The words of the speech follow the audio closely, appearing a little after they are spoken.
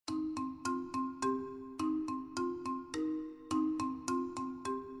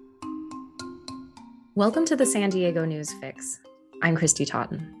Welcome to the San Diego News Fix. I'm Christy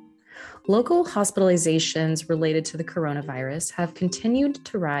Totten. Local hospitalizations related to the coronavirus have continued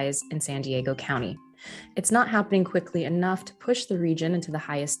to rise in San Diego County. It's not happening quickly enough to push the region into the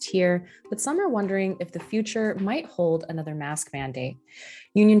highest tier, but some are wondering if the future might hold another mask mandate.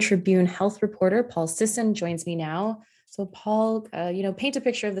 Union Tribune health reporter Paul Sisson joins me now. So Paul, paint a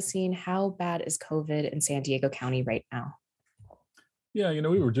picture of the scene. How bad is COVID in San Diego County right now? Yeah,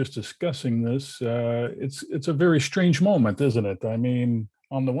 we were just discussing this. It's a very strange moment, isn't it? I mean,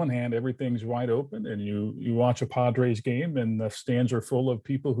 on the one hand, everything's wide open, and you watch a Padres game, and the stands are full of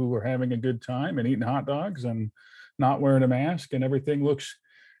people who are having a good time and eating hot dogs and not wearing a mask, and everything looks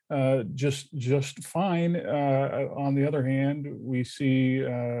just fine. On the other hand, we see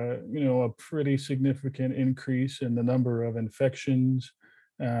a pretty significant increase in the number of infections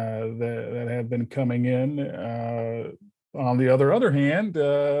that have been coming in. On the other hand,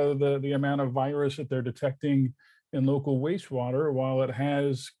 the amount of virus that they're detecting in local wastewater, while it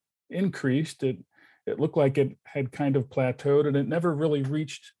has increased, it looked like it had kind of plateaued, and it never really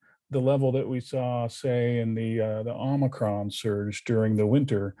reached the level that we saw, say, in the Omicron surge during the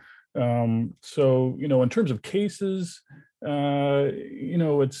winter. So, in terms of cases,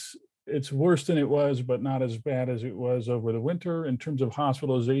 it's worse than it was, but not as bad as it was over the winter. In terms of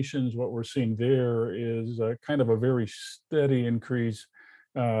hospitalizations, what we're seeing there is kind of a very steady increase,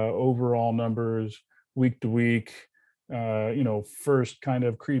 overall numbers week to week. First kind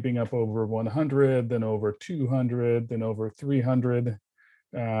of creeping up over 100, then over 200, then over 300.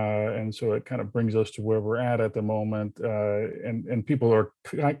 And so it kind of brings us to where we're at the moment. And people are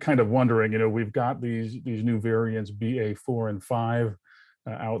kind of wondering, we've got these new variants, BA4 and 5,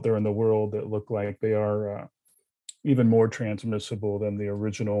 out there in the world that look like they are even more transmissible than the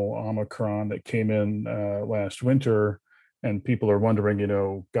original Omicron that came in last winter. And people are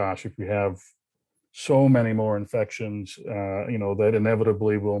wondering, gosh, if we have so many more infections, that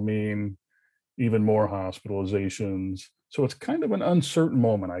inevitably will mean even more hospitalizations. So it's kind of an uncertain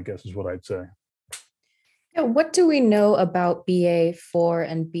moment, I guess, is what I'd say. Yeah, what do we know about BA4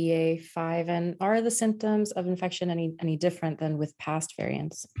 and BA5, and are the symptoms of infection any different than with past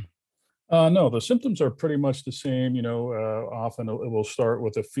variants? No, the symptoms are pretty much the same. Often it will start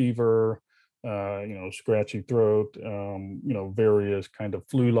with a fever, scratchy throat, various kind of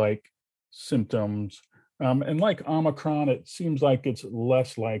flu-like symptoms. And like Omicron, it seems like it's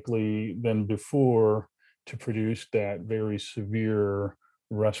less likely than before to produce that very severe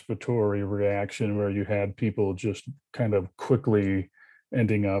respiratory reaction where you had people just kind of quickly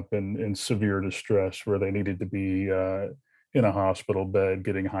ending up in severe distress where they needed to be in a hospital bed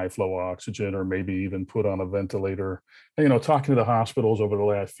getting high flow oxygen, or maybe even put on a ventilator. And, talking to the hospitals over the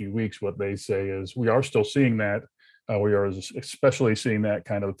last few weeks, what they say is we are still seeing that. We are especially seeing that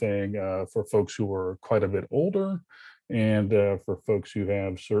kind of thing for folks who are quite a bit older, and for folks who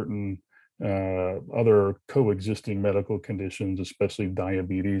have certain other coexisting medical conditions, especially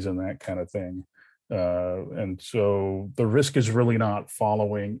diabetes and that kind of thing. And so the risk is really not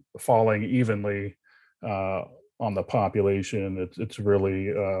falling evenly on the population. It's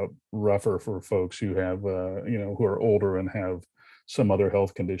really rougher for folks who have, who are older and have some other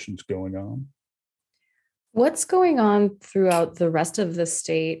health conditions going on. What's going on throughout the rest of the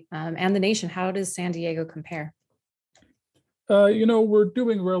state and the nation? How does San Diego compare? We're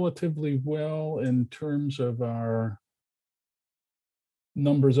doing relatively well in terms of our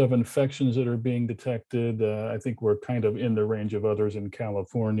numbers of infections that are being detected. I think we're kind of in the range of others in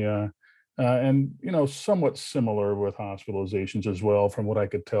California, and somewhat similar with hospitalizations as well, from what I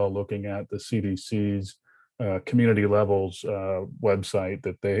could tell looking at the CDC's community levels website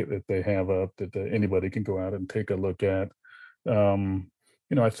that they have up that anybody can go out and take a look at.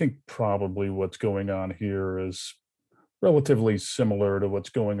 I think probably what's going on here is relatively similar to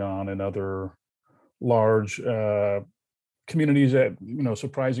what's going on in other large communities. That,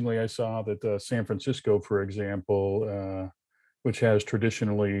 surprisingly, I saw that San Francisco, for example, which has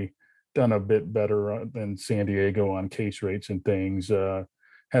traditionally done a bit better than San Diego on case rates and things,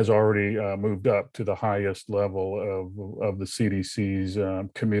 has already moved up to the highest level of the CDC's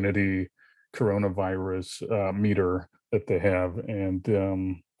community coronavirus meter that they have.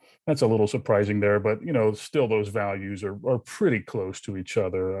 And that's a little surprising there, but still those values are pretty close to each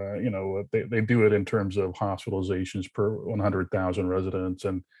other. They do it in terms of hospitalizations per 100,000 residents,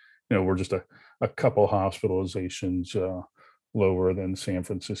 and we're just a couple hospitalizations lower than San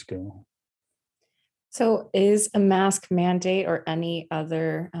Francisco. So is a mask mandate or any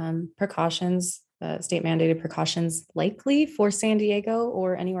other precautions, state mandated precautions, likely for San Diego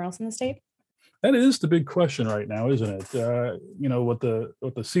or anywhere else in the state? That is the big question right now, isn't it? What the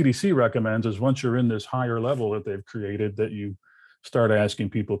CDC recommends is once you're in this higher level that they've created, that you start asking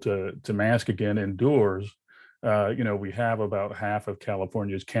people to mask again indoors. We have about half of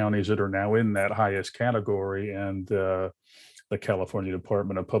California's counties that are now in that highest category, and the California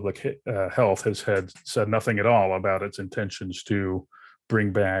Department of Public Health has said nothing at all about its intentions to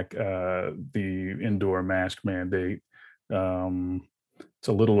bring back the indoor mask mandate. Um, it's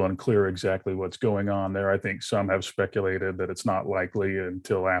a little unclear exactly what's going on there. I think some have speculated that it's not likely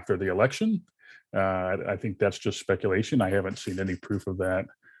until after the election. I think that's just speculation. I haven't seen any proof of that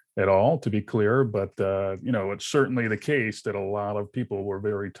at all, to be clear. But it's certainly the case that a lot of people were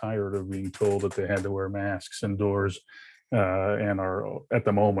very tired of being told that they had to wear masks indoors, and are at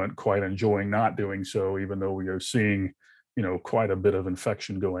the moment quite enjoying not doing so, even though we are seeing, quite a bit of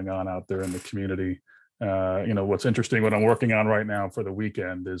infection going on out there in the community. What's interesting, what I'm working on right now for the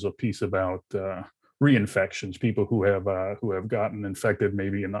weekend is a piece about reinfections, people who have gotten infected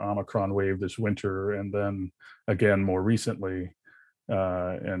maybe in the Omicron wave this winter, and then again more recently.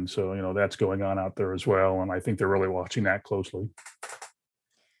 And so, that's going on out there as well. And I think they're really watching that closely.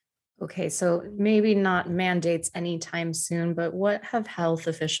 Okay, so maybe not mandates anytime soon, but what have health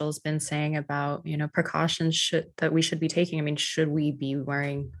officials been saying about, precautions that we should be taking? I mean, should we be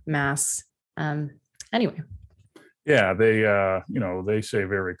wearing masks? Anyway. Yeah, they say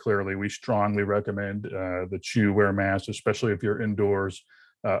very clearly, we strongly recommend that you wear masks, especially if you're indoors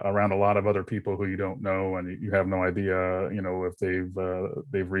around a lot of other people who you don't know, and you have no idea, if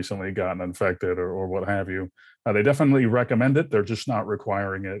they've recently gotten infected or what have you. They definitely recommend it. They're just not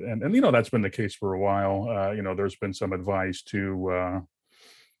requiring it, and that's been the case for a while. There's been some advice to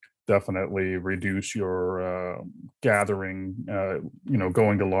definitely reduce your gathering,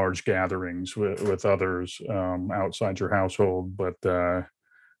 going to large gatherings with others outside your household. But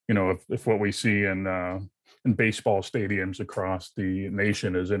if what we see in baseball stadiums across the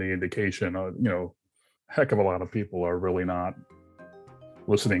nation is any indication, heck of a lot of people are really not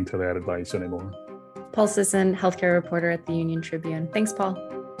listening to that advice anymore. Paul Sisson, healthcare reporter at the Union Tribune. Thanks, Paul.